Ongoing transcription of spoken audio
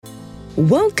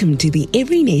Welcome to the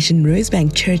Every Nation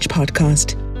Rosebank Church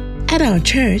podcast. At our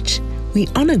church, we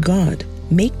honor God,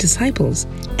 make disciples,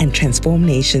 and transform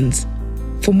nations.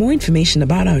 For more information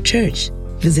about our church,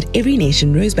 visit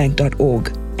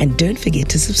everynationrosebank.org and don't forget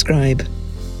to subscribe.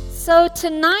 So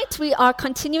tonight we are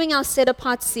continuing our Set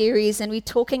Apart series, and we're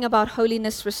talking about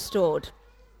Holiness Restored.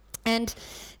 And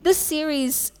this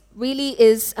series really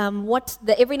is what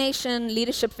the Every Nation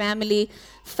leadership family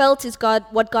felt is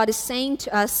what God is saying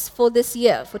to us for this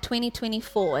year, for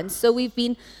 2024. And so we've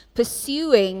been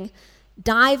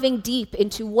diving deep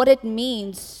into what it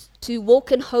means to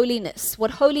walk in holiness,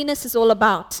 what holiness is all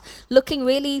about, looking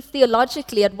really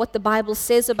theologically at what the Bible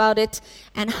says about it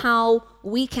and how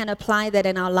we can apply that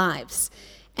in our lives.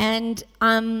 And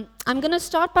I'm going to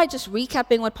start by just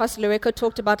recapping what Pastor Loreko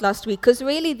talked about last week, because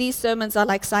really these sermons are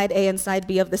like side A and side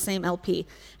B of the same LP.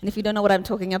 And if you don't know what I'm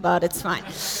talking about, it's fine.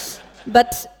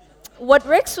 But what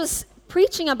Rex was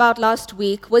preaching about last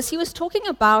week was he was talking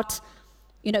about,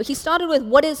 he started with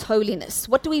what is holiness?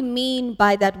 What do we mean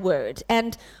by that word?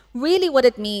 And really what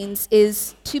it means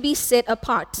is to be set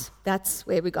apart. That's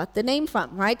where we got the name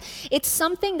from, right? It's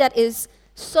something that is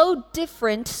so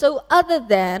different, so other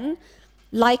than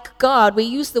like God. We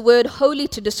use the word holy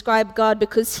to describe God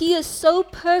because he is so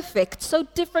perfect, so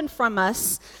different from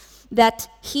us that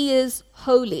he is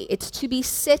holy. It's to be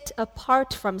set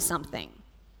apart from something.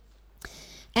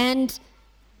 And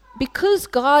because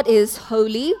God is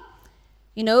holy,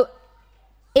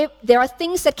 if there are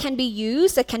things that can be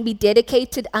used, that can be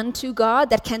dedicated unto God,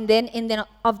 that can then in and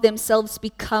of themselves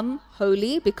become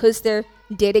holy because they're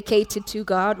dedicated to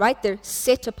God, right? They're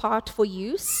set apart for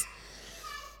use.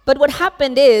 But what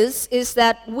happened is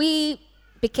that we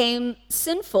became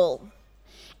sinful.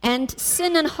 And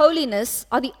sin and holiness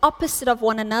are the opposite of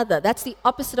one another. That's the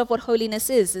opposite of what holiness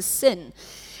is sin.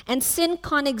 And sin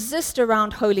can't exist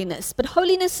around holiness. But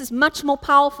holiness is much more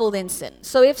powerful than sin.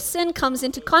 So if sin comes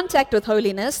into contact with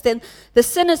holiness, then the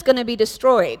sin is going to be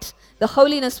destroyed. The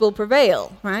holiness will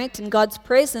prevail, right? And God's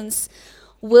presence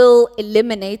will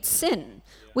eliminate sin,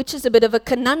 which is a bit of a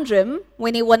conundrum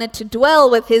when he wanted to dwell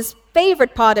with his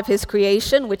favorite part of his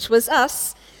creation, which was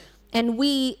us. And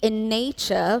we, in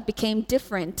nature, became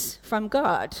different from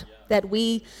God. That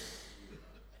we,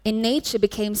 in nature,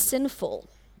 became sinful.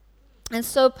 And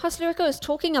so Pastor Loreko is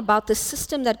talking about the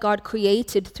system that God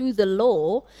created through the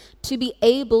law to be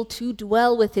able to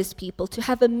dwell with his people, to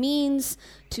have a means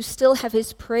to still have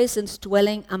his presence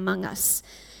dwelling among us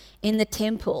in the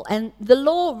temple. And the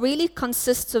law really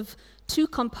consists of two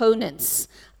components.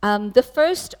 The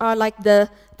first are like the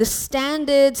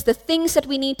standards, the things that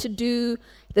we need to do,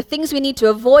 the things we need to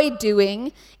avoid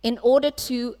doing in order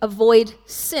to avoid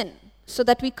sin, so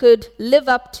that we could live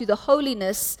up to the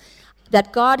holiness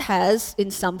that God has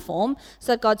in some form,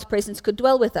 so that God's presence could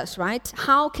dwell with us, right?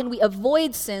 How can we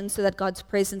avoid sin so that God's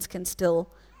presence can still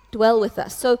dwell with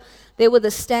us? So there were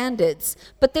the standards,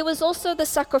 but there was also the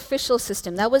sacrificial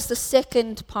system. That was the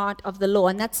second part of the law,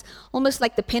 and that's almost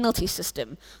like the penalty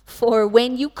system for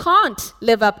when you can't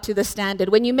live up to the standard,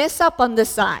 when you mess up on the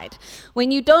side,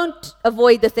 when you don't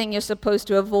avoid the thing you're supposed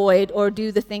to avoid or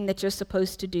do the thing that you're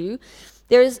supposed to do.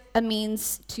 There is a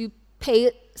means to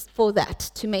pay for that,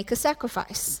 to make a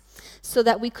sacrifice, so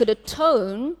that we could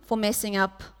atone for messing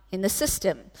up in the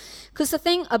system. Because the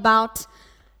thing about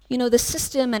the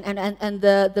system and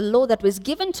the law that was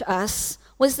given to us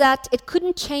was that it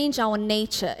couldn't change our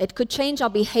nature. It could change our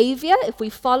behavior if we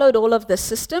followed all of the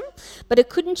system, but it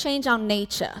couldn't change our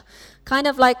nature. Kind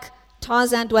of like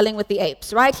Tarzan dwelling with the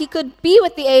apes, right? He could be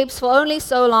with the apes for only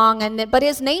so long, but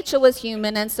his nature was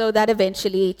human, and so that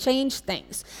eventually changed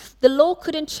things. The law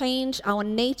couldn't change our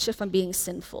nature from being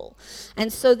sinful.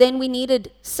 And so then we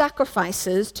needed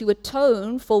sacrifices to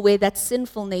atone for where that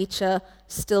sinful nature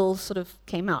still sort of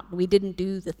came out. We didn't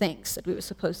do the things that we were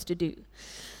supposed to do.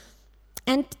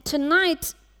 And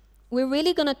tonight, we're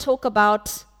really going to talk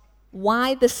about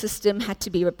why the system had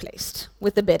to be replaced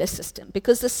with a better system.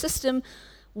 Because the system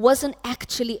wasn't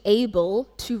actually able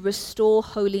to restore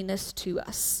holiness to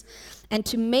us and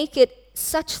to make it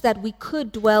such that we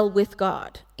could dwell with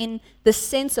God in the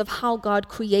sense of how God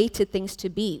created things to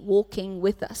be, walking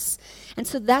with us. And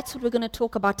so that's what we're going to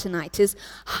talk about tonight, is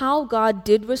how God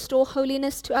did restore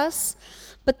holiness to us.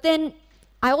 But then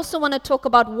I also want to talk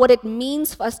about what it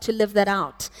means for us to live that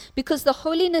out, because the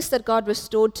holiness that God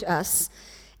restored to us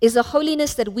is a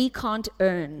holiness that we can't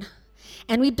earn.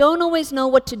 And we don't always know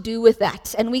what to do with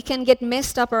that. And we can get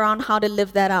messed up around how to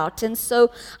live that out. And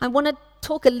so I want to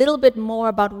talk a little bit more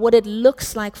about what it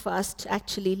looks like for us to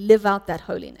actually live out that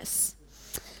holiness.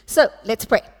 So let's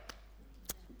pray.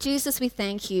 Jesus, we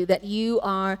thank you that you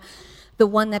are the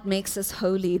one that makes us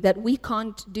holy, that we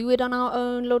can't do it on our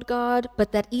own, Lord God,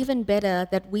 but that even better,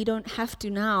 that we don't have to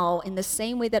now in the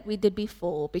same way that we did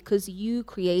before, because you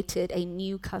created a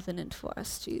new covenant for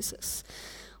us, Jesus.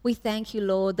 We thank you,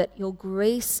 Lord, that your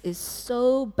grace is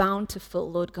so bountiful,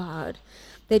 Lord God,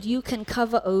 that you can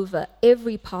cover over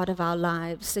every part of our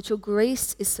lives, that your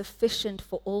grace is sufficient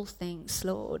for all things,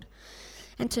 Lord.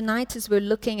 And tonight, as we're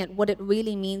looking at what it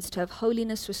really means to have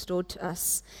holiness restored to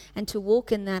us and to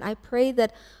walk in that, I pray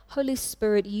that, Holy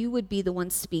Spirit, you would be the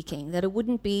one speaking, that it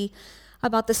wouldn't be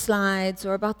about the slides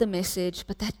or about the message,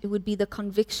 but that it would be the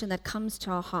conviction that comes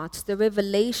to our hearts, the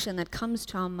revelation that comes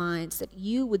to our minds, that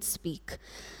you would speak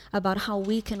about how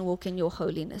we can walk in your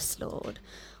holiness, Lord.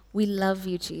 We love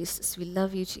you, Jesus. We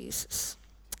love you, Jesus.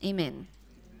 Amen.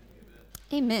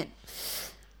 Amen.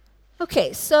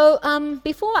 Okay, so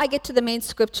before I get to the main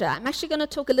scripture, I'm actually going to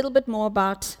talk a little bit more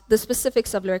about the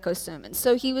specifics of Lurico's sermon.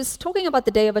 So he was talking about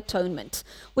the Day of Atonement,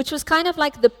 which was kind of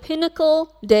like the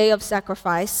pinnacle day of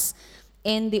sacrifice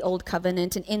in the Old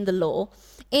Covenant and in the law,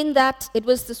 in that it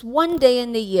was this one day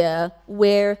in the year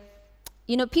where,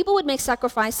 people would make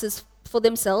sacrifices for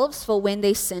themselves for when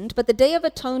they sinned, but the Day of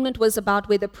Atonement was about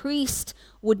where the priest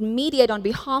would mediate on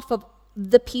behalf of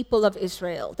the people of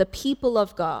Israel, the people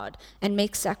of God, and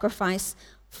make sacrifice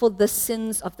for the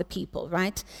sins of the people,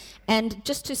 right? And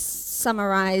just to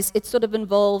summarize, it sort of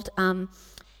involved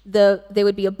there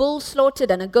would be a bull slaughtered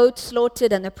and a goat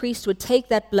slaughtered, and the priest would take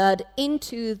that blood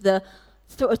into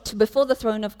before the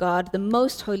throne of God, the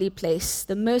most holy place,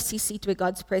 the mercy seat where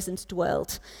God's presence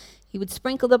dwelled. He would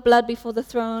sprinkle the blood before the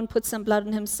throne, put some blood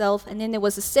on himself, and then there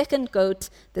was a second goat,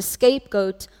 the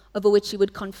scapegoat, over which he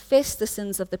would confess the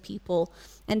sins of the people,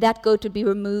 and that goat would be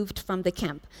removed from the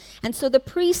camp. And so the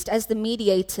priest, as the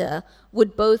mediator,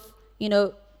 would both,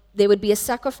 there would be a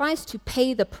sacrifice to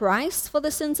pay the price for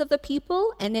the sins of the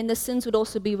people, and then the sins would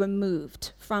also be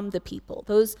removed from the people.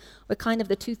 Those were kind of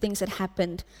the two things that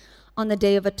happened on the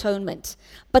Day of Atonement.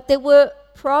 But there were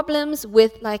problems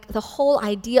with the whole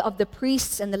idea of the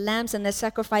priests and the lambs and their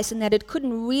sacrifice, in that it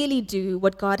couldn't really do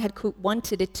what God had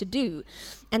wanted it to do.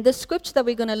 And the scripture that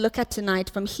we're going to look at tonight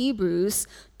from Hebrews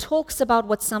talks about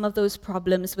what some of those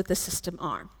problems with the system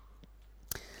are.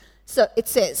 So it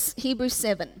says, Hebrews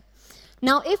 7,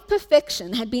 "Now if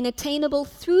perfection had been attainable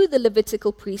through the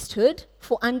Levitical priesthood,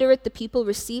 for under it the people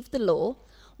received the law,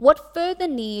 what further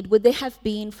need would there have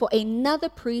been for another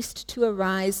priest to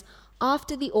arise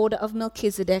after the order of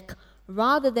Melchizedek,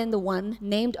 rather than the one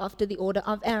named after the order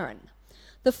of Aaron?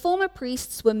 The former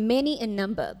priests were many in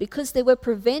number, because they were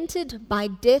prevented by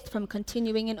death from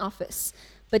continuing in office.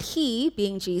 But he,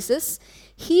 being Jesus,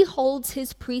 he holds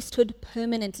his priesthood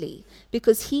permanently,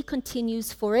 because he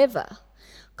continues forever.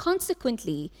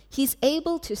 Consequently, he's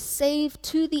able to save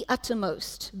to the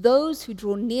uttermost those who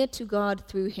draw near to God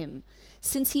through him,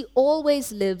 since he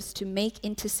always lives to make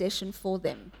intercession for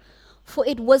them. For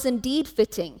it was indeed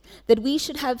fitting that we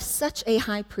should have such a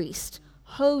high priest,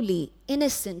 holy,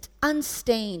 innocent,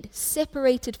 unstained,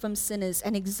 separated from sinners,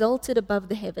 and exalted above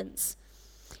the heavens.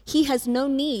 He has no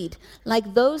need,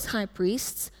 like those high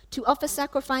priests, to offer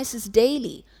sacrifices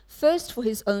daily, first for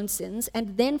his own sins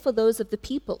and then for those of the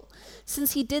people,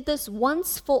 since he did this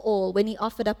once for all when he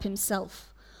offered up himself.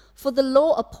 For the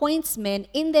law appoints men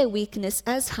in their weakness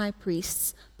as high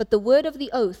priests, but the word of the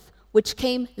oath, which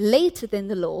came later than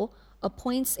the law,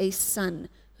 appoints a son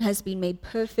who has been made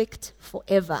perfect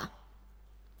forever."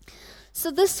 So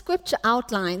this scripture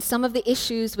outlines some of the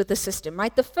issues with the system,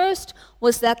 right? The first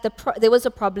was that there was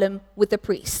a problem with the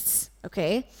priests,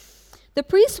 okay? The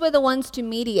priests were the ones to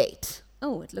mediate.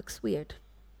 Oh, it looks weird.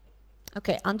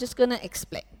 Okay, I'm just going to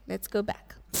explain. Let's go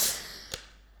back.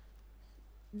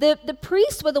 The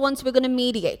priests were the ones who were going to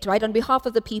mediate, right, on behalf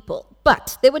of the people.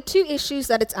 But there were two issues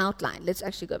that it's outlined. Let's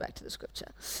actually go back to the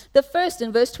scripture. The first,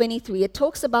 in verse 23, it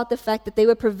talks about the fact that they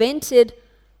were prevented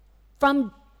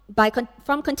from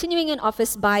continuing in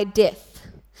office by death.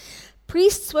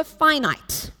 Priests were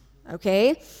finite,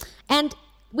 okay? And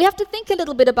we have to think a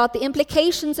little bit about the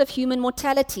implications of human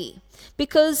mortality,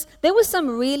 because there were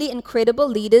some really incredible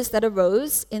leaders that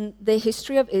arose in the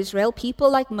history of Israel, people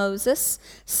like Moses,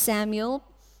 Samuel,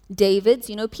 David,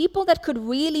 people that could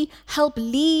really help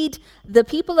lead the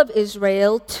people of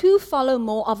Israel to follow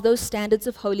more of those standards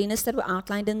of holiness that were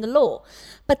outlined in the law.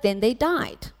 But then they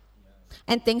died,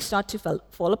 and things start to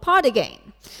fall apart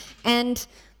again. And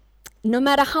no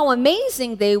matter how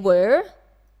amazing they were,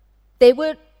 there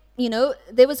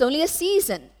was only a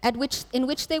season in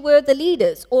which they were the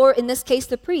leaders, or in this case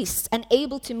the priests, and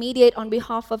able to mediate on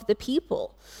behalf of the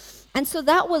people. And so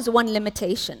that was one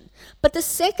limitation. But the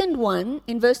second one,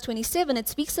 in verse 27, it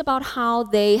speaks about how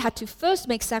they had to first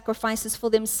make sacrifices for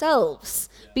themselves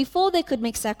before they could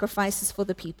make sacrifices for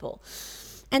the people.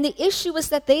 And the issue was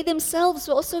that they themselves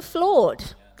were also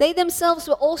flawed. They themselves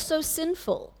were also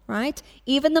sinful, right?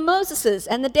 Even the Moseses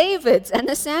and the Davids and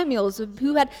the Samuels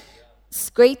who had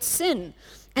great sin.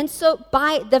 And so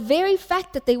by the very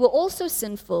fact that they were also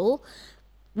sinful,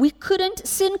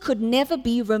 sin could never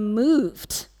be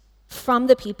removed from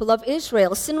the people of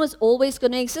Israel. Sin was always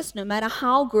going to exist, no matter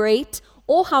how great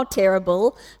or how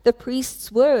terrible the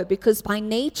priests were, because by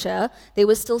nature, there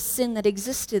was still sin that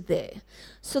existed there.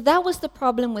 So that was the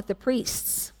problem with the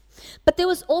priests. But there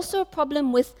was also a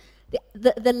problem with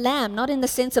the lamb, not in the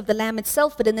sense of the lamb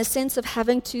itself, but in the sense of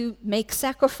having to make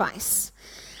sacrifice.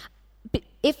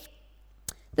 If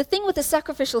the thing with the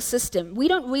sacrificial system, we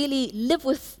don't really live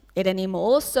with it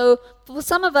anymore. So for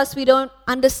some of us, we don't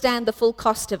understand the full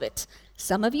cost of it.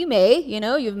 Some of you may,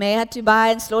 you may have to buy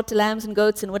and slaughter lambs and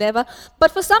goats and whatever.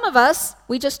 But for some of us,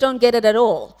 we just don't get it at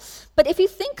all. But if you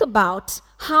think about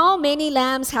how many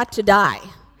lambs had to die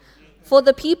for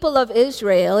the people of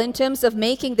Israel in terms of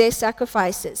making their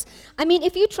sacrifices, I mean,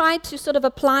 if you try to sort of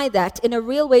apply that in a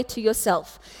real way to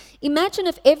yourself, imagine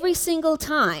if every single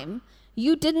time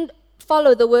you didn't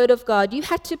follow the word of God, you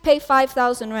had to pay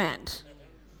 5,000 rand.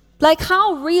 Like,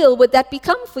 how real would that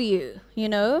become for you,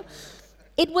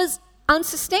 It was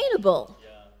unsustainable.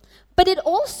 But it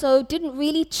also didn't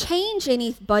really change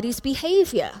anybody's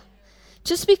behavior.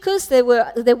 Just because there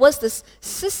was this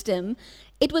system,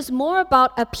 it was more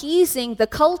about appeasing the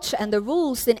culture and the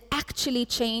rules than actually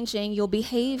changing your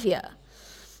behavior.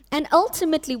 And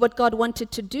ultimately what God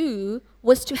wanted to do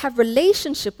was to have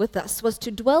relationship with us, was to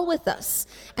dwell with us.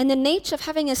 And the nature of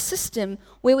having a system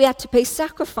where we had to pay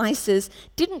sacrifices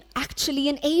didn't actually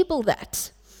enable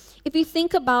that. If you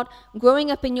think about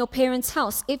growing up in your parents'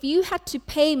 house, if you had to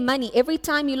pay money every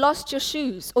time you lost your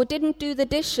shoes or didn't do the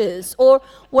dishes or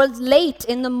was late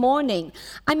in the morning,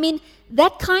 I mean,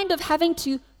 that kind of having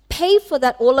to pay for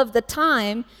that all of the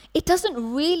time, it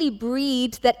doesn't really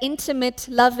breed that intimate,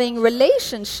 loving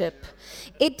relationship.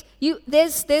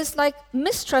 There's like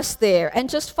mistrust there and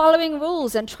just following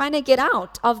rules and trying to get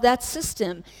out of that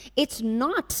system. It's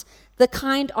not the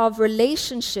kind of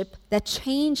relationship that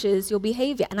changes your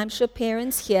behavior. And I'm sure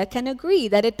parents here can agree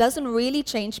that it doesn't really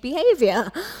change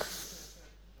behavior.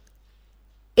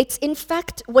 It's in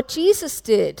fact what Jesus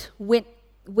did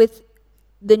with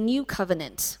the new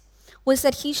covenant was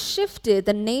that he shifted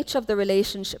the nature of the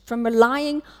relationship from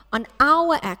relying on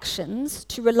our actions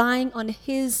to relying on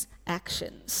his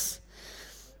actions.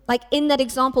 Like in that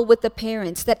example with the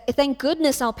parents, that thank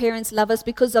goodness our parents love us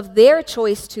because of their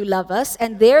choice to love us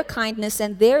and their kindness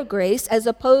and their grace as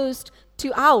opposed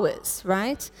to ours,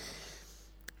 right?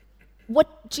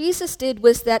 What Jesus did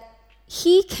was that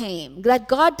he came, that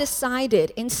God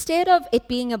decided, instead of it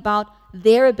being about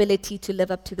their ability to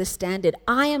live up to the standard,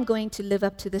 I am going to live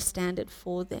up to the standard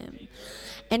for them.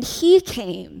 And he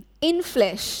came in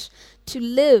flesh to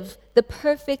live the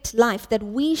perfect life that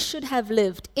we should have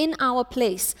lived in our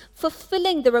place,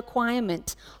 fulfilling the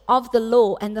requirement of the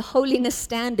law and the holiness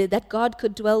standard that God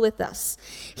could dwell with us.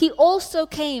 He also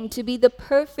came to be the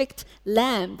perfect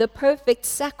lamb, the perfect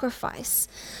sacrifice,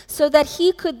 so that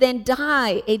he could then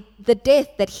die the death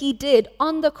that he did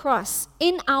on the cross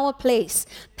in our place,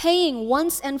 paying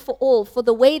once and for all for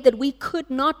the way that we could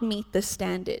not meet the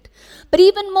standard. But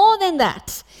even more than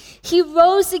that, he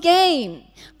rose again,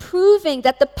 proving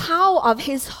that the power of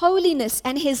his holiness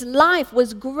and his life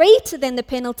was greater than the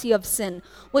penalty of sin,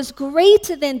 was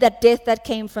greater than that death that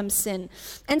came from sin.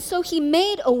 And so he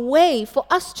made a way for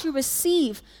us to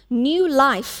receive new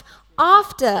life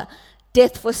after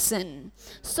death for sin,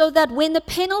 so that when the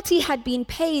penalty had been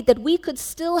paid, that we could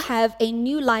still have a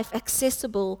new life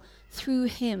accessible through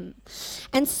him.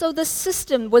 And so the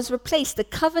system was replaced, the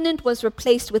covenant was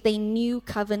replaced with a new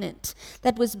covenant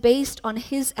that was based on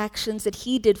his actions that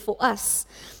he did for us.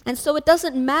 And so it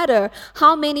doesn't matter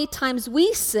how many times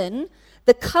we sin,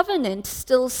 the covenant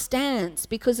still stands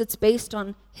because it's based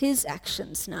on his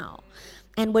actions now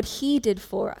and what he did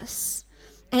for us.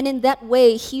 And in that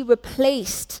way, he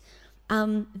replaced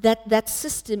that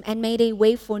system and made a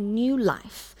way for new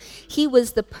life. He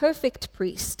was the perfect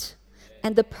priest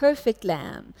and the perfect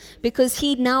lamb, because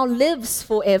he now lives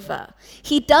forever.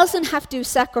 He doesn't have to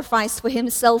sacrifice for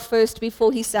himself first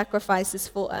before he sacrifices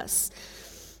for us.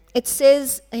 It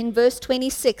says in verse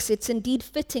 26, it's indeed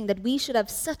fitting that we should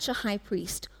have such a high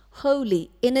priest,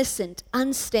 holy, innocent,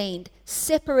 unstained,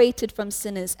 separated from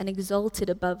sinners, and exalted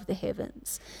above the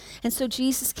heavens. And so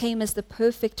Jesus came as the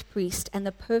perfect priest and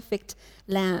the perfect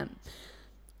lamb.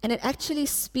 And it actually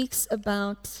speaks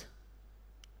about,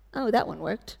 that one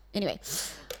worked. Anyway,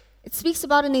 it speaks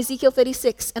about in Ezekiel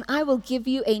 36, and I will give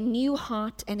you a new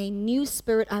heart and a new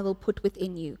spirit I will put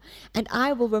within you. And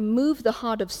I will remove the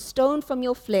heart of stone from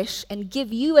your flesh and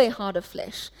give you a heart of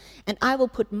flesh. And I will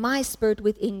put my spirit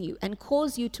within you and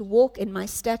cause you to walk in my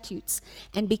statutes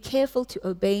and be careful to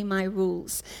obey my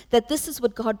rules. That this is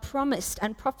what God promised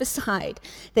and prophesied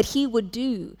that he would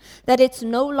do. That it's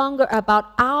no longer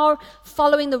about our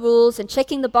following the rules and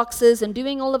checking the boxes and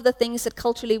doing all of the things that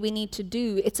culturally we need to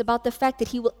do. It's about the fact that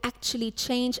he will actually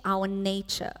change our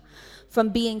nature from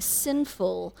being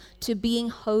sinful to being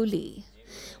holy.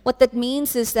 What that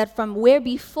means is that from where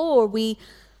before we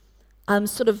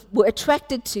were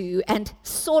attracted to and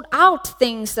sought out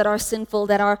things that are sinful,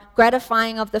 that are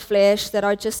gratifying of the flesh, that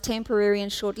are just temporary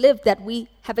and short-lived, that we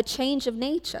have a change of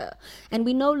nature. And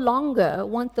we no longer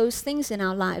want those things in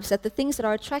our lives, that the things that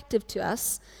are attractive to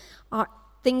us are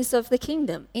things of the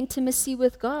kingdom, intimacy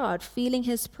with God, feeling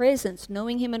his presence,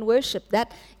 knowing him in worship,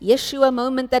 that Yeshua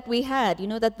moment that we had,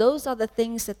 that those are the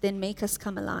things that then make us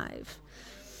come alive.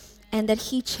 And that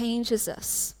he changes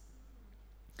us.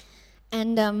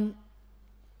 And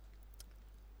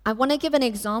I want to give an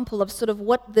example of sort of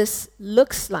what this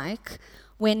looks like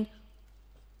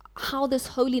how this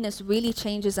holiness really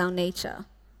changes our nature.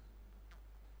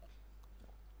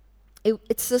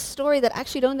 It's a story that I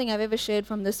actually don't think I've ever shared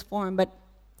from this forum, but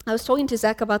I was talking to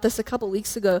Zach about this a couple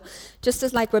weeks ago, just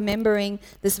as remembering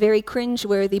this very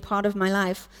cringe-worthy part of my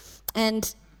life.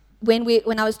 And when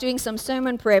I was doing some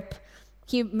sermon prep,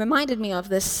 he reminded me of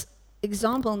this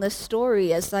example and this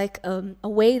story as a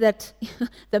way that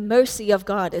the mercy of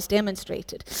God is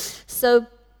demonstrated. So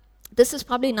this is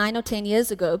probably 9 or 10 years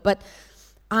ago, but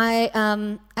I,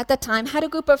 at that time, had a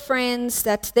group of friends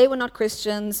that they were not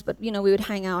Christians, but, we would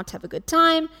hang out, have a good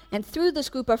time. And through this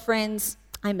group of friends,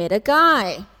 I met a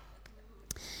guy.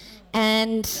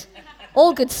 And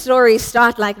all good stories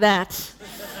start like that.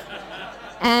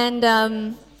 And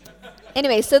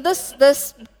anyway, so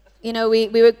this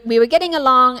we were getting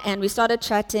along, and we started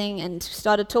chatting and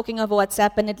started talking over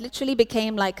WhatsApp, and it literally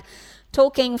became like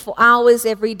talking for hours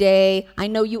every day. I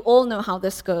know you all know how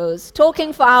this goes.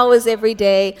 Talking for hours every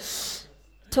day,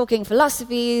 talking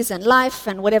philosophies and life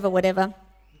and whatever.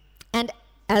 And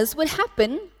as would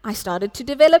happen, I started to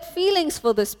develop feelings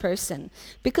for this person,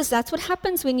 because that's what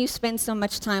happens when you spend so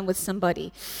much time with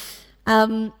somebody.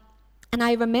 And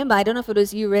I remember, I don't know if it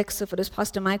was you, Rex, or if it was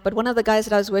Pastor Mike, but one of the guys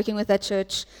that I was working with at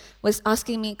church was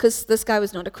asking me, because this guy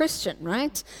was not a Christian,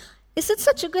 right? Is it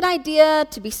such a good idea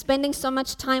to be spending so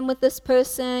much time with this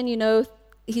person?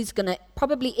 He's going to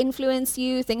probably influence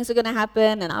you. Things are going to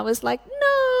happen. And I was like,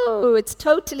 no, it's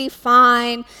totally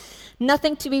fine.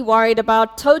 Nothing to be worried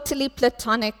about. Totally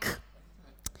platonic.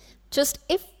 Just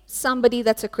if somebody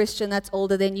that's a Christian that's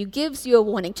older than you gives you a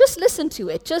warning, just listen to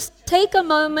it. Just take a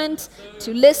moment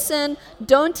to listen.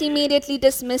 Don't immediately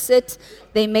dismiss it.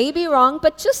 They may be wrong,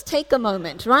 but just take a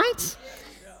moment, right?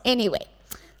 Anyway,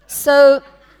 so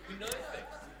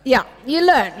yeah, you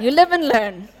learn. You live and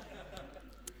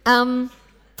learn.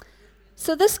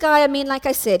 So this guy, like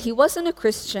I said, he wasn't a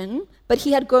Christian, but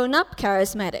he had grown up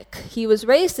charismatic. He was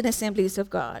raised in Assemblies of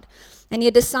God. And he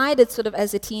had decided sort of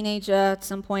as a teenager at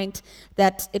some point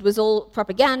that it was all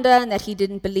propaganda and that he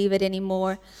didn't believe it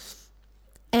anymore.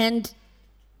 And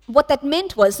what that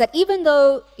meant was that even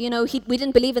though, we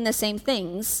didn't believe in the same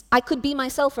things, I could be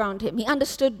myself around him. He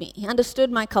understood me. He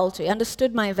understood my culture. He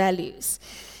understood my values.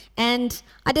 And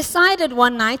I decided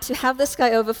one night to have this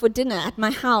guy over for dinner at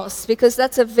my house, because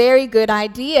that's a very good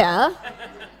idea.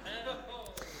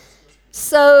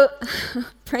 So,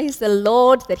 praise the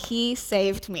Lord that he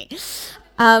saved me.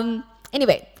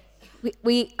 Anyway,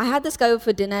 I had this guy over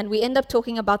for dinner, and we ended up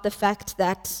talking about the fact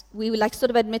that we sort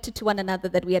of admitted to one another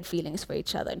that we had feelings for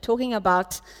each other, and talking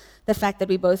about the fact that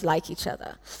we both like each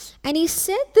other. And he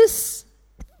said this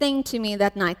thing to me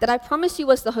that night that I promise you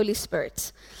was the Holy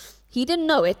Spirit. He didn't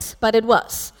know it, but it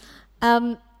was.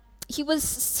 He was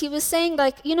saying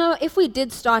if we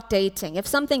did start dating, if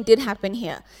something did happen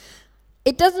here,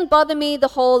 it doesn't bother me, the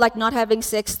whole not having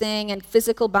sex thing and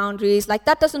physical boundaries.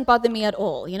 That doesn't bother me at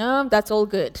all, that's all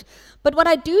good. But what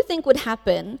I do think would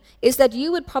happen is that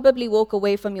you would probably walk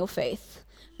away from your faith,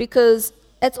 because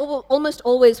that's almost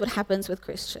always what happens with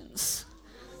Christians.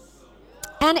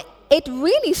 And it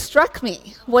really struck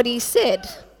me what he said.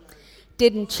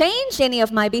 Didn't change any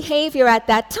of my behavior at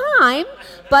that time,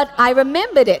 but I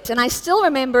remembered it, and I still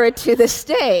remember it to this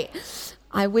day.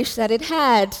 I wish that it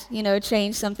had,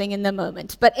 changed something in the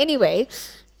moment. But anyway,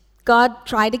 God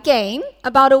tried again.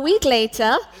 About a week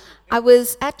later, I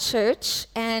was at church,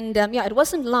 and it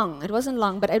wasn't long.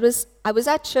 But I was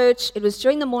at church. It was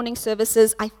during the morning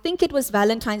services. I think it was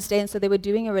Valentine's Day, and so they were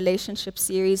doing a relationship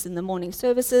series in the morning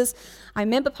services. I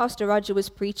remember Pastor Roger was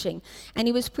preaching, and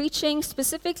he was preaching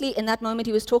specifically in that moment.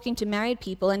 He was talking to married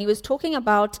people, and he was talking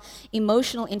about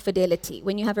emotional infidelity.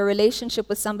 When you have a relationship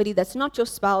with somebody that's not your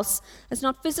spouse, it's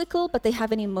not physical, but they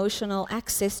have an emotional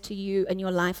access to you and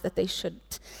your life that they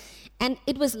shouldn't. And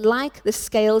it was like the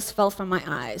scales fell from my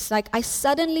eyes. Like I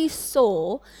suddenly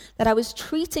saw that I was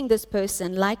treating this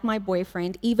person like my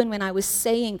boyfriend, even when I was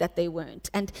saying that they weren't,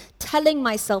 and telling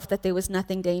myself that there was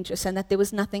nothing dangerous and that there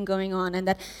was nothing going on and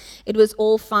that it was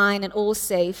all fine and all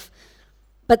safe.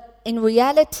 But in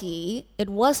reality, it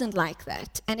wasn't like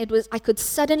that. And I could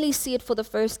suddenly see it for the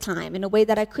first time in a way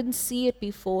that I couldn't see it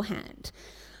beforehand.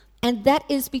 And that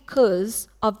is because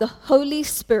of the Holy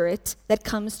Spirit that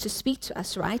comes to speak to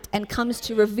us, right? And comes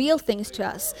to reveal things to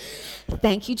us.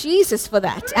 Thank you, Jesus, for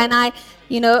that. And I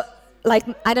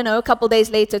don't know, a couple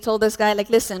days later told this guy,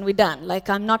 listen, we're done.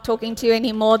 I'm not talking to you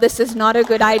anymore. This is not a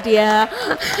good idea.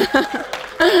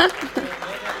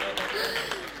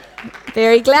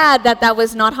 Very glad that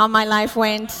was not how my life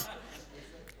went.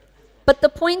 But the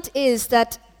point is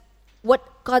that what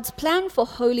God's plan for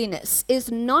holiness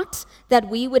is not that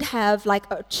we would have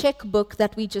a checkbook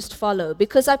that we just follow,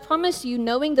 because I promise you,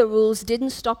 knowing the rules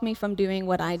didn't stop me from doing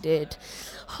what I did.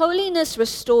 Holiness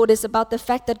Restored is about the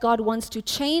fact that God wants to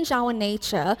change our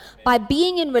nature by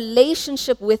being in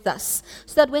relationship with us,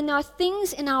 so that when there are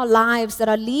things in our lives that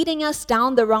are leading us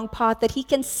down the wrong path, that He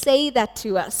can say that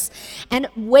to us and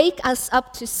wake us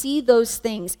up to see those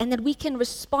things, and that we can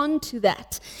respond to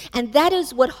that. And that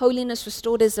is what Holiness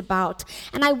Restored is about.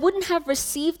 And I wouldn't have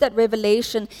received that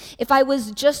revelation if I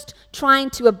was just trying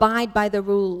to abide by the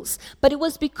rules. But it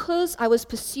was because I was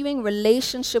pursuing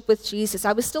relationship with Jesus.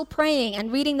 I was still praying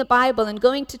and reading the Bible and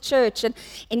going to church and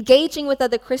engaging with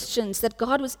other Christians, that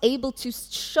God was able to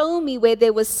show me where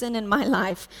there was sin in my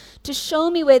life, to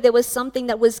show me where there was something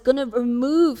that was going to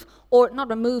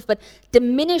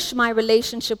diminish my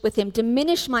relationship with Him,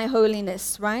 diminish my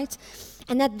holiness, right?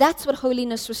 And that's what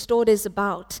Holiness Restored is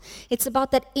about. It's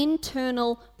about that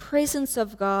internal presence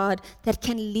of God that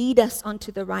can lead us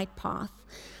onto the right path.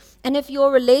 And if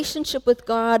your relationship with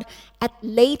God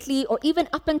lately, or even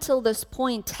up until this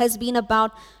point, has been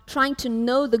about trying to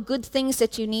know the good things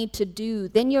that you need to do,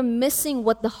 then you're missing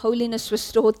what the Holiness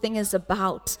Restored thing is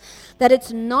about. That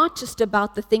it's not just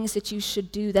about the things that you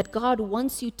should do, that God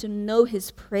wants you to know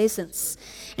His presence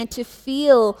and to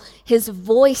feel His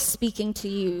voice speaking to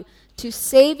you, to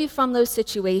save you from those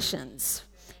situations.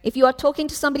 If you are talking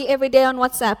to somebody every day on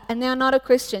WhatsApp and they are not a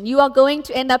Christian, you are going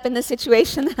to end up in the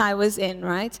situation that I was in,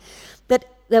 right?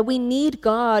 That we need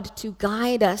God to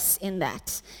guide us in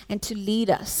that and to lead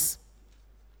us.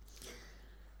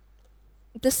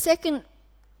 The second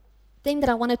thing that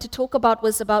I wanted to talk about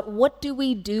was about what do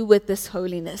we do with this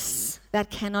holiness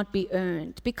that cannot be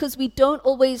earned? Because we don't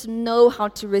always know how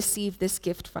to receive this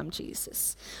gift from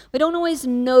Jesus. We don't always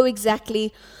know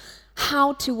exactly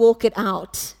how to walk it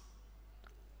out.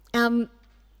 And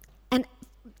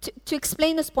to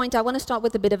explain this point, I want to start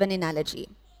with a bit of an analogy.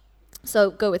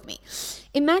 So go with me.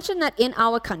 Imagine that in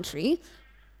our country,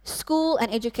 school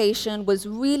and education was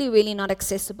really, really not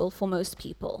accessible for most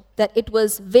people. That it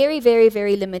was very, very,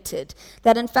 very limited.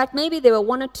 That in fact, maybe there were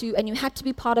one or two, and you had to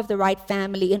be part of the right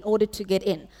family in order to get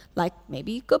in. Like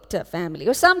maybe Gupta family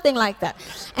or something like that.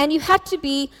 And you had to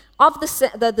be of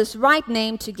this right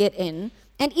name to get in.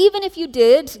 And even if you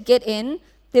did get in,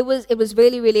 it was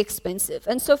really, really expensive.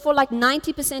 And so for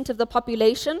 90% of the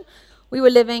population, we were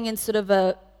living in sort of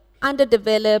a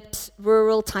underdeveloped,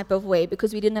 rural type of way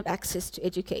because we didn't have access to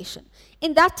education.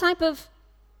 In that type of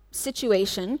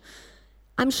situation,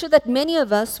 I'm sure that many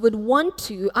of us would want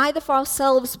to, either for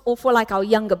ourselves or for our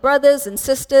younger brothers and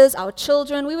sisters, our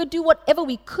children, we would do whatever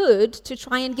we could to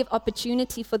try and give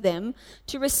opportunity for them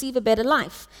to receive a better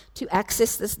life, to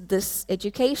access this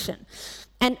education.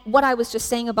 And what I was just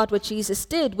saying about what Jesus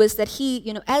did was that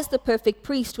He, as the perfect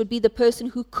priest, would be the person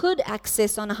who could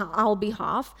access on our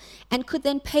behalf and could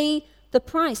then pay the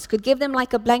price, could give them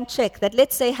a blank check that,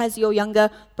 let's say, has your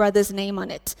younger brother's name on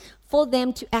it, for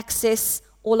them to access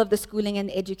all of the schooling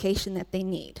and education that they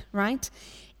need, right?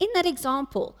 In that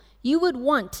example, you would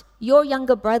want your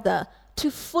younger brother to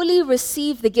fully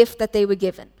receive the gift that they were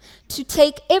given, to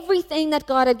take everything that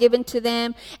God had given to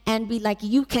them and be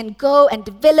you can go and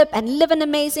develop and live an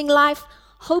amazing life.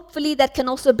 Hopefully that can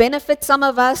also benefit some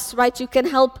of us, right? You can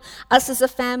help us as a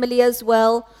family as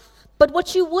well. But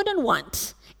what you wouldn't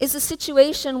want is a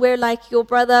situation where your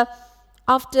brother,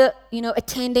 after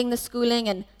attending the schooling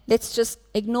and let's just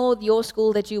ignore your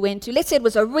school that you went to. Let's say it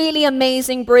was a really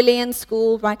amazing, brilliant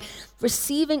school, right?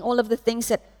 Receiving all of the things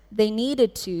that they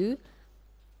needed to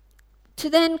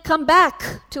then come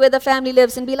back to where the family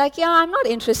lives and be like, yeah, I'm not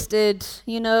interested,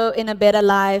 in a better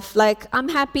life. Like, I'm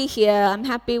happy here. I'm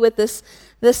happy with this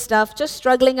stuff, just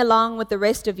struggling along with the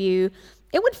rest of you.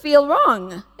 It would feel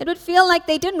wrong. It would feel like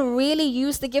they didn't really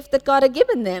use the gift that God had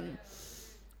given them.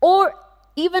 Or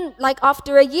even like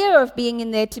after a year of being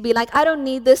in there to be like, I don't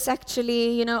need this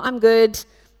actually, I'm good.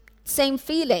 Same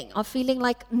feeling of feeling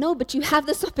like, no, but you have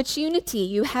this opportunity.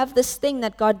 You have this thing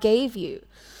that God gave you.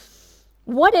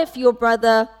 What if your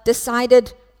brother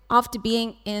decided after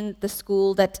being in the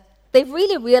school that they've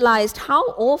really realized how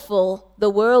awful the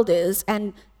world is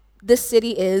and this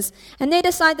city is, and they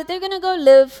decide that they're going to go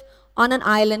live on an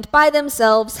island by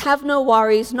themselves, have no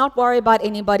worries, not worry about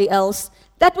anybody else?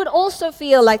 That would also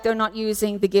feel like they're not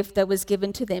using the gift that was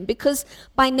given to them, because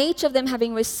by nature of them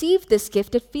having received this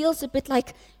gift, it feels a bit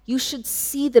like you should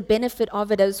see the benefit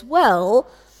of it as well,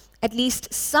 at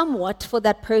least somewhat, for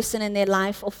that person in their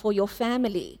life or for your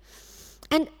family.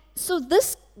 And so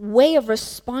this way of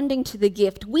responding to the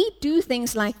gift, we do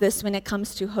things like this when it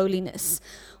comes to holiness,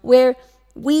 where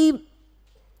we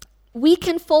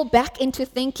can fall back into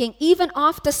thinking, even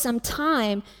after some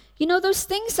time, those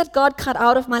things that God cut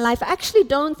out of my life, I actually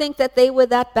don't think that they were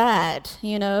that bad,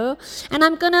 and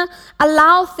I'm going to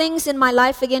allow things in my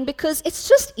life again because it's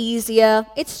just easier,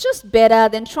 it's just better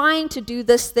than trying to do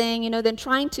this thing, than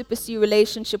trying to pursue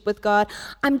relationship with God.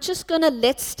 I'm just going to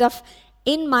let stuff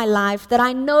in my life that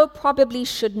I know probably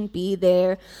shouldn't be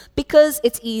there because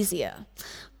it's easier,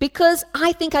 because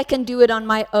I think I can do it on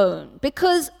my own,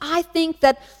 because I think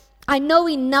that I know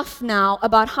enough now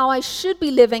about how I should be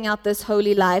living out this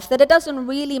holy life that it doesn't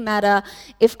really matter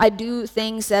if I do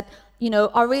things that,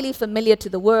 are really familiar to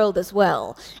the world as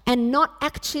well, and not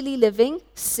actually living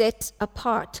set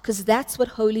apart, because that's what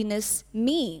holiness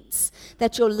means,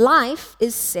 that your life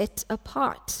is set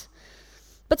apart.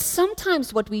 But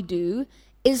sometimes what we do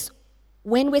is,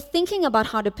 when we're thinking about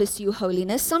how to pursue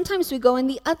holiness, sometimes we go on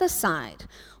the other side,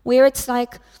 where it's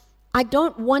like, I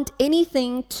don't want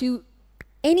anything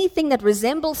that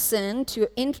resembles sin to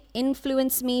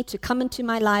influence me, to come into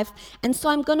my life, and so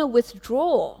I'm going to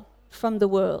withdraw from the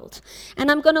world, and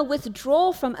I'm going to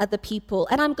withdraw from other people,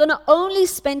 and I'm going to only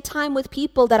spend time with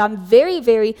people that I'm very,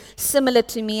 very similar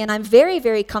to me and I'm very,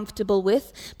 very comfortable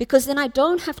with, because then I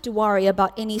don't have to worry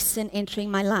about any sin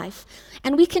entering my life.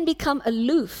 And we can become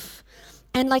aloof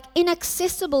and like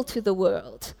inaccessible to the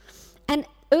world. And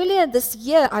earlier this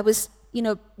year, I was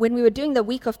when we were doing the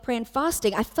week of prayer and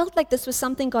fasting, I felt like this was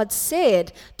something God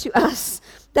said to us,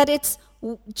 that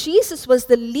Jesus was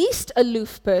the least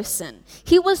aloof person.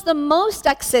 He was the most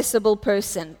accessible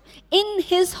person in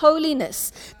his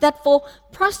holiness, that for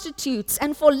prostitutes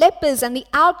and for lepers and the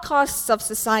outcasts of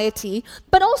society,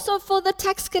 but also for the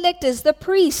tax collectors, the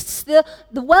priests, the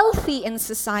wealthy in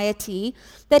society,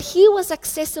 that he was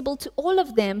accessible to all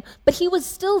of them, but he was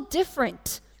still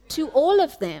different to all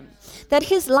of them, that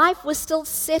his life was still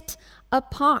set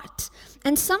apart.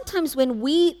 And sometimes when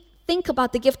we think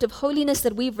about the gift of holiness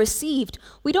that we've received,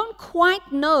 we don't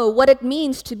quite know what it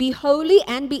means to be holy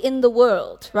and be in the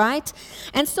world, right?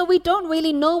 And so we don't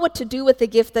really know what to do with the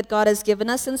gift that God has given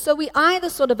us, and so we either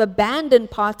sort of abandon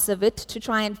parts of it to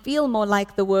try and feel more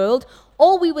like the world,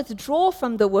 or we withdraw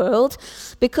from the world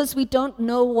because we don't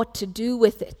know what to do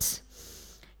with it.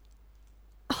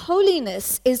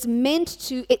 Holiness is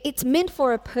it's meant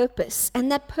for a purpose, and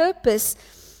that purpose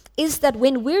is that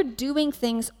when we're doing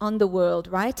things on the world,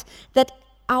 right, that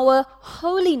our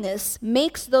holiness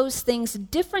makes those things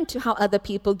different to how other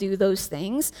people do those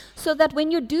things, so that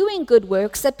when you're doing good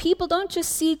works, that people don't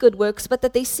just see good works, but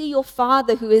that they see your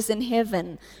Father who is in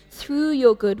heaven through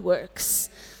your good works.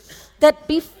 That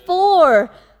before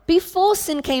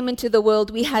sin came into the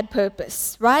world, we had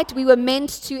purpose, right? We were meant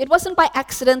to, it wasn't by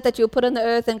accident that you were put on the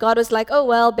earth and God was like, oh,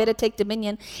 well, better take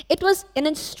dominion. It was an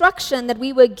instruction that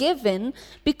we were given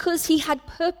because he had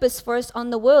purpose for us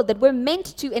on the world, that we're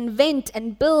meant to invent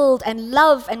and build and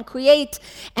love and create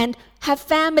and have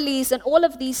families and all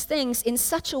of these things in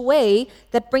such a way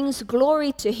that brings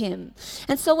glory to him.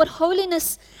 And so what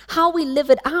holiness, how we live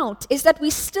it out, is that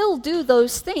we still do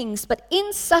those things, but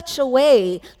in such a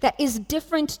way that is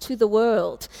different to the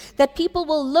world, that people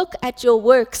will look at your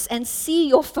works and see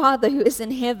your Father who is in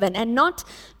heaven and not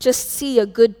just see a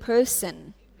good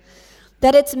person.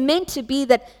 That it's meant to be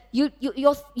that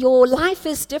your life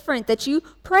is different, that you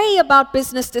pray about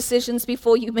business decisions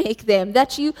before you make them,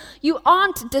 that you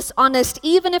aren't dishonest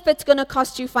even if it's going to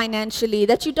cost you financially,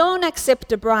 that you don't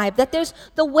accept a bribe, that there's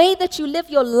the way that you live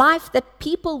your life, that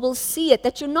people will see it,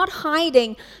 that you're not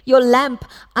hiding your lamp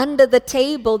under the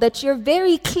table, that you're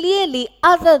very clearly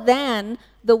other than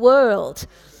the world.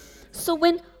 So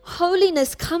when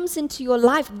holiness comes into your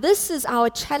life, this is our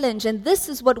challenge, and this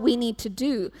is what we need to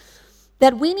do.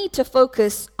 That we need to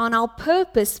focus on our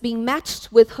purpose being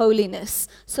matched with holiness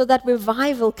so that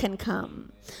revival can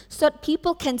come, so that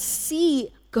people can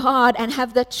see God and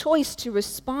have the choice to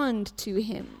respond to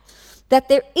Him. That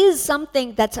there is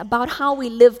something that's about how we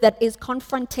live that is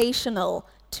confrontational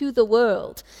to the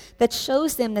world, that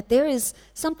shows them that there is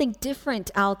something different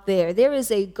out there. There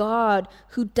is a God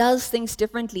who does things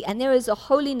differently, and there is a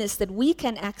holiness that we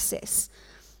can access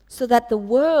so that the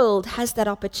world has that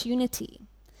opportunity.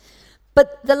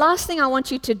 But the last thing I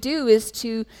want you to do is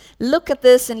to look at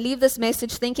this and leave this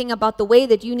message thinking about the way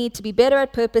that you need to be better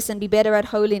at purpose and be better at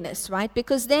holiness, right?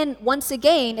 Because then, once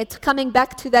again, it's coming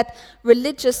back to that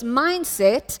religious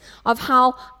mindset of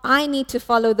how I need to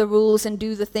follow the rules and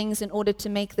do the things in order to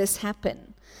make this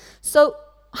happen. So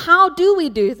how do we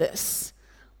do this?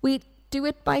 We do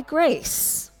it by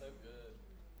grace.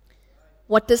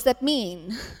 What does that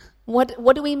mean?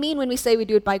 What do we mean when we say we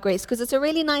do it by grace? Because it's a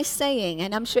really nice saying,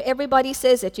 and I'm sure everybody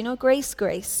says it, grace,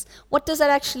 grace. What does that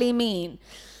actually mean?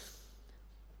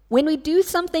 When we do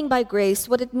something by grace,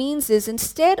 what it means is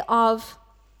instead of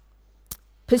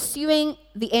pursuing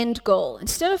the end goal,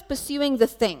 instead of pursuing the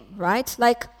thing, right,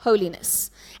 like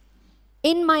holiness,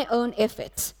 in my own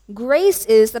effort. Grace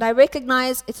is that I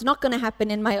recognize it's not going to happen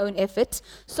in my own effort.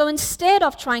 So instead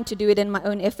of trying to do it in my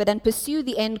own effort and pursue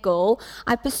the end goal,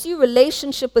 I pursue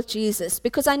relationship with Jesus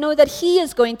because I know that He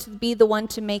is going to be the one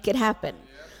to make it happen.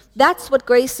 That's what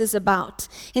grace is about.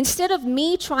 Instead of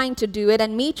me trying to do it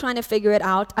and me trying to figure it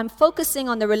out, I'm focusing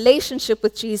on the relationship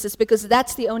with Jesus because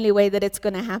that's the only way that it's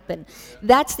going to happen.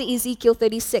 That's the Ezekiel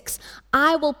 36.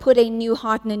 I will put a new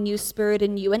heart and a new spirit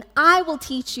in you, and I will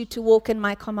teach you to walk in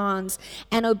my commands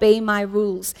and obey my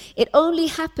rules. It only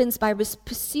happens by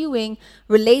pursuing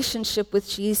relationship with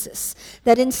Jesus.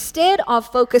 That instead of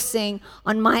focusing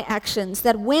on my actions,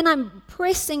 that when I'm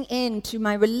pressing into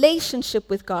my relationship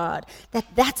with God,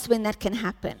 that's when that can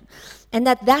happen. And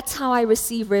that's how I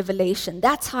receive revelation.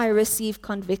 That's how I receive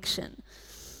conviction.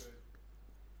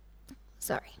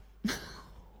 Sorry. I'm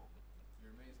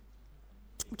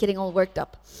getting all worked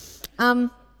up.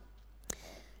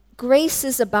 Grace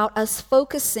is about us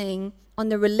focusing on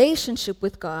the relationship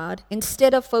with God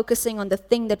instead of focusing on the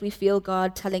thing that we feel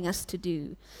God telling us to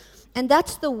do. And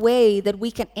that's the way that we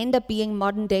can end up being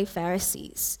modern day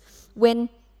Pharisees. When,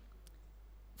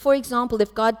 for example,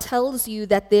 if God tells you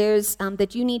that that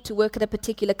you need to work at a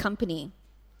particular company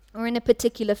or in a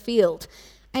particular field,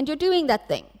 and you're doing that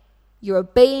thing, you're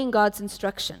obeying God's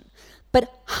instruction.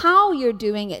 But how you're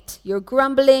doing it, you're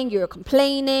grumbling, you're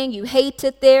complaining, you hate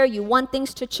it there, you want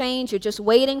things to change, you're just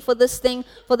waiting for this thing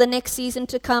for the next season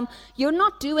to come. You're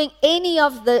not doing any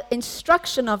of the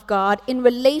instruction of God in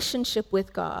relationship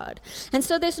with God. And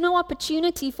so there's no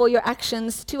opportunity for your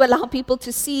actions to allow people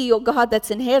to see your God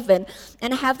that's in heaven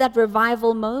and have that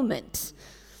revival moment.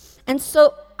 And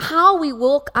so how we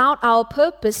walk out our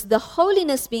purpose, the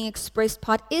holiness being expressed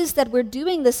part, is that we're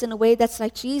doing this in a way that's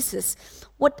like Jesus.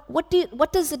 What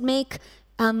does it make?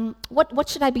 What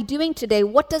should I be doing today?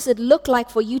 What does it look like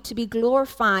for you to be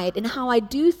glorified in how I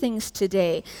do things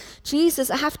today? Jesus,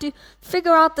 I have to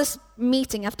figure out this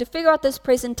meeting. I have to figure out this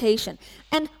presentation.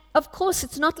 And of course,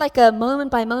 it's not like a moment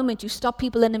by moment. You stop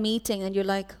people in a meeting and you're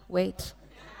like, wait.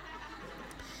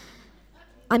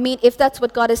 I mean, if that's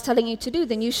what God is telling you to do,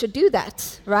 then you should do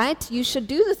that, right? You should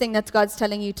do the thing that God's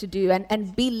telling you to do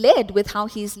and be led with how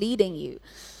He's leading you.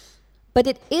 But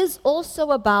it is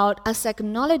also about us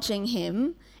acknowledging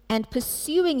Him and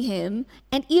pursuing Him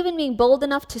and even being bold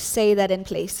enough to say that in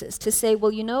places. To say,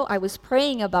 well, I was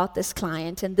praying about this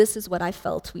client and this is what I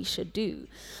felt we should do.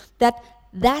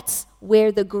 That's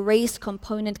where the grace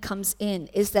component comes in,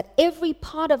 is that every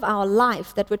part of our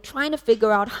life that we're trying to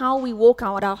figure out how we walk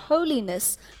out our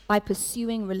holiness by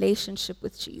pursuing relationship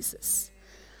with Jesus.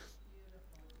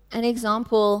 An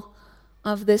example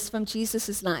of this from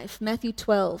Jesus' life, Matthew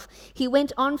 12. He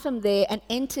went on from there and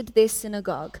entered their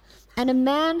synagogue, and a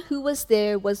man who was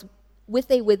there was with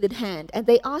a withered hand, and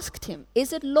they asked him,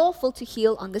 "Is it lawful to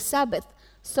heal on the Sabbath?"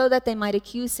 so that they might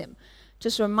accuse him.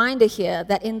 Just a reminder here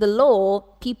that in the law,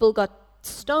 people got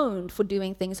stoned for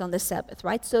doing things on the Sabbath,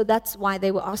 right? So that's why they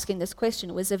were asking this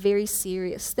question. It was a very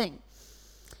serious thing.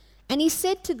 And he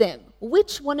said to them,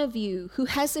 which one of you who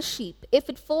has a sheep, if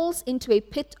it falls into a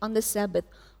pit on the Sabbath,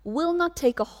 will not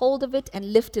take a hold of it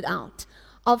and lift it out?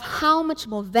 Of how much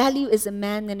more value is a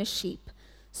man than a sheep?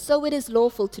 So it is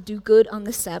lawful to do good on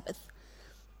the Sabbath.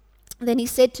 Then he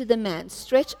said to the man,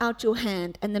 stretch out your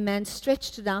hand. And the man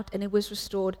stretched it out, and it was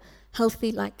restored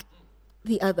healthy like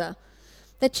the other.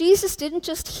 That Jesus didn't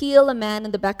just heal a man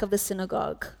in the back of the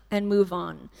synagogue and move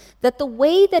on. That the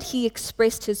way that he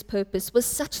expressed his purpose was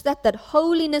such that that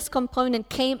holiness component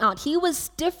came out. He was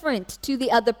different to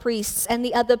the other priests and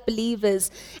the other believers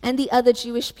and the other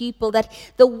Jewish people. That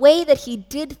the way that he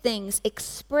did things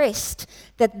expressed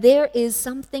that there is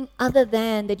something other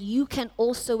than that you can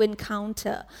also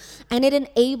encounter. And it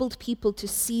enabled people to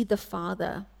see the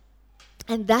Father.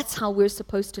 And that's how we're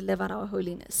supposed to live out our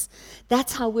holiness.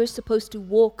 That's how we're supposed to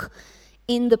walk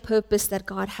in the purpose that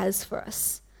God has for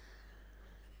us.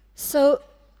 So,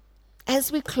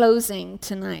 as we're closing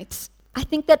tonight, I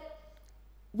think that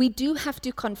we do have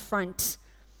to confront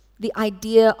the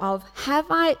idea of,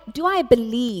 do I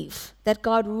believe that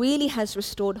God really has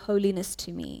restored holiness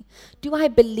to me? Do I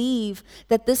believe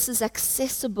that this is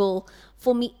accessible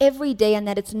for me every day and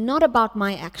that it's not about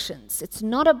my actions? It's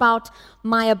not about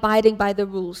my abiding by the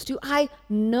rules. Do I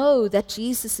know that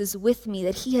Jesus is with me,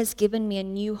 that he has given me a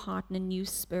new heart and a new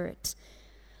spirit?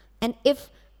 And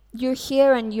if you're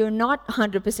here and you're not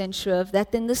 100% sure of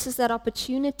that, then this is that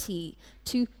opportunity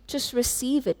to just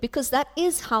receive it, because that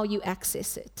is how you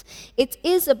access it. It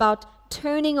is about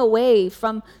turning away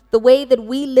from the way that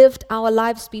we lived our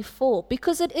lives before,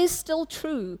 because it is still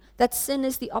true that sin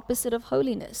is the opposite of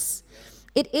holiness.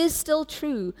 It is still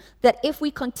true that if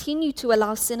we continue to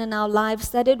allow sin in our lives,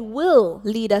 that it will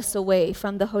lead us away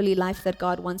from the holy life that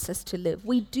God wants us to live.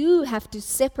 We do have to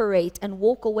separate and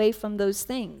walk away from those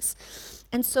things.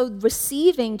 And so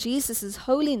receiving Jesus'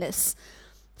 holiness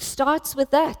starts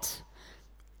with that.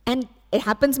 And it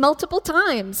happens multiple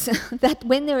times that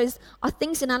when there are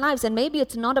things in our lives, and maybe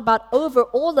it's not about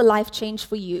overall the life change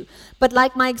for you, but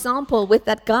like my example with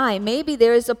that guy, maybe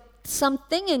there is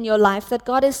something in your life that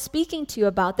God is speaking to you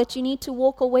about that you need to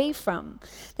walk away from,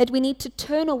 that we need to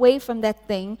turn away from that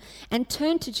thing and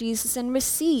turn to Jesus and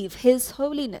receive his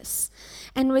holiness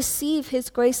and receive his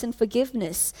grace and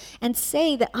forgiveness and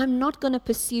say that I'm not going to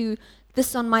pursue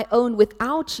this on my own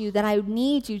without you, that I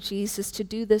need you, Jesus, to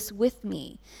do this with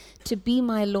me, to be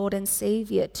my Lord and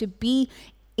Savior, to be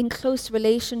in close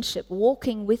relationship,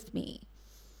 walking with me.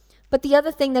 But the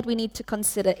other thing that we need to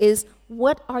consider is,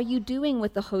 what are you doing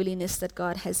with the holiness that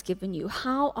God has given you?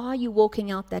 How are you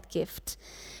walking out that gift?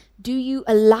 Do you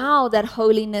allow that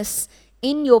holiness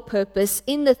in your purpose,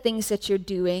 in the things that you're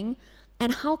doing?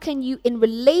 And how can you, in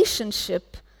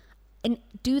relationship, and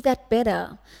do that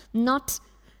better? Not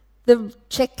the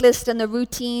checklist and the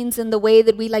routines and the way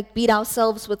that we beat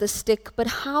ourselves with a stick, but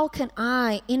how can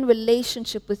I, in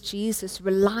relationship with Jesus,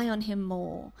 rely on him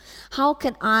more? How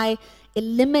can I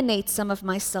eliminate some of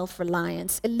my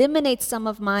self-reliance, eliminate some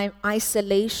of my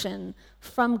isolation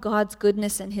from God's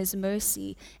goodness and his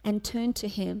mercy, and turn to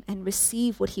him and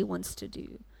receive what he wants to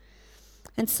do?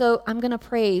 And so I'm going to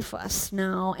pray for us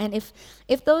now. And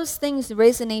if those things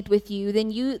resonate with you, then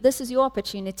this is your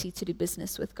opportunity to do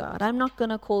business with God. I'm not going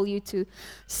to call you to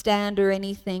stand or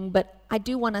anything, but I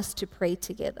do want us to pray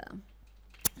together.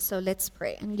 So let's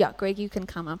pray. And yeah, Greg, you can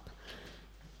come up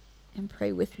and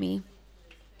pray with me.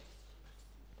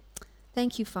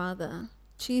 Thank you, Father.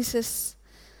 Jesus,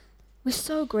 we're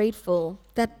so grateful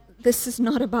that this is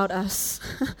not about us.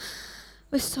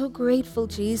 We're so grateful,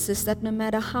 Jesus, that no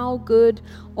matter how good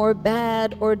or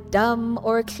bad or dumb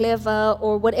or clever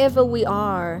or whatever we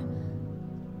are,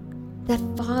 that,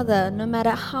 Father, no matter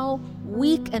how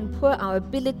weak and poor our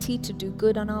ability to do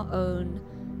good on our own,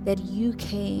 that you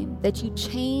came, that you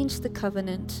changed the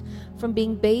covenant from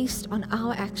being based on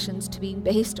our actions to being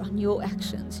based on your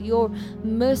actions, your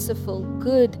merciful,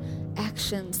 good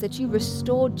actions, that you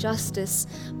restored justice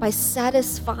by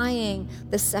satisfying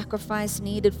the sacrifice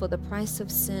needed for the price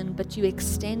of sin, but you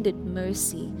extended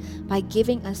mercy by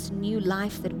giving us new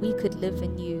life that we could live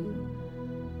in you.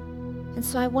 And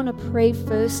so I want to pray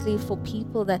firstly for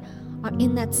people that are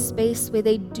in that space where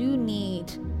they do need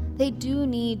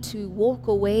to walk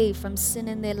away from sin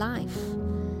in their life.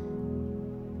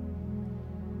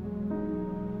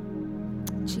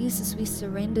 Jesus, we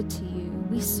surrender to you.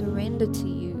 We surrender to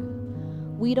you.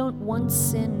 We don't want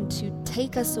sin to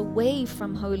take us away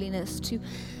from holiness, to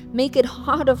make it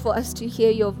harder for us to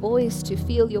hear your voice, to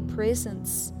feel your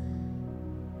presence.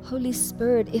 Holy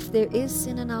Spirit, if there is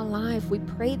sin in our life, we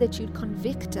pray that you'd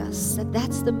convict us, that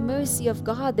that's the mercy of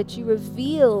God, that you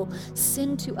reveal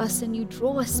sin to us and you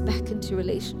draw us back into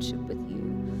relationship with you.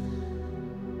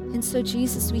 And And so,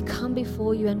 Jesus, we come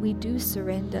before you and we do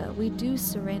surrender. We do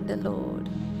surrender, Lord.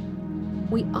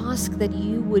 We ask that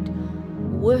you would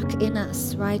work in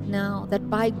us right now, that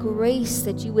by grace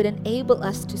that you would enable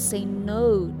us to say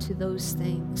no to those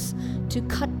things, to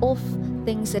cut off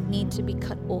things that need to be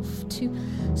cut off, to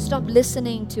stop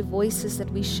listening to voices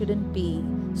that we shouldn't be,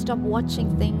 stop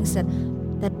watching things that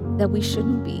we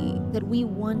shouldn't be, that we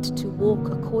want to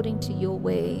walk according to your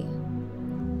way.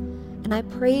 And I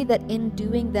pray that in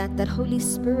doing that, that Holy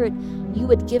Spirit, you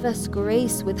would give us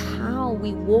grace with how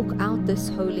we walk out this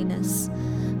holiness,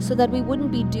 so that we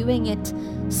wouldn't be doing it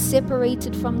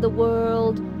separated from the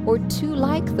world or too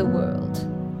like the world.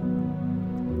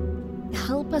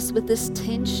 Help us with this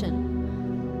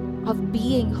tension of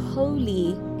being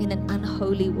holy in an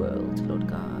unholy world, Lord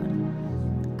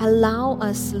God. Allow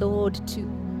us, Lord, to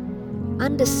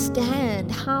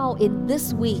understand how in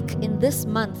this week, in this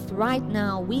month, right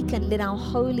now, we can let our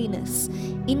holiness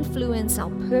influence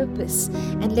our purpose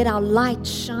and let our light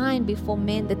shine before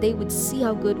men, that they would see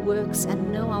our good works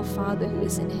and know our Father who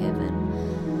is in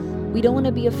heaven. We don't want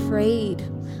to be afraid.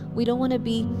 We don't want to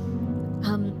be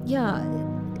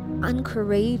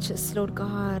uncourageous, Lord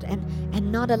God,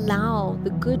 and not allow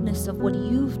the goodness of what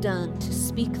you've done to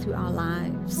speak through our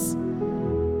lives.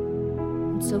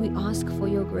 So we ask for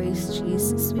your grace,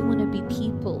 Jesus. We want to be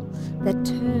people that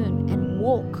turn and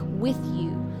walk with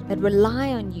you, that rely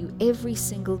on you every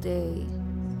single day.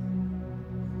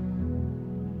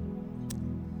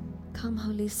 Come,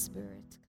 Holy Spirit.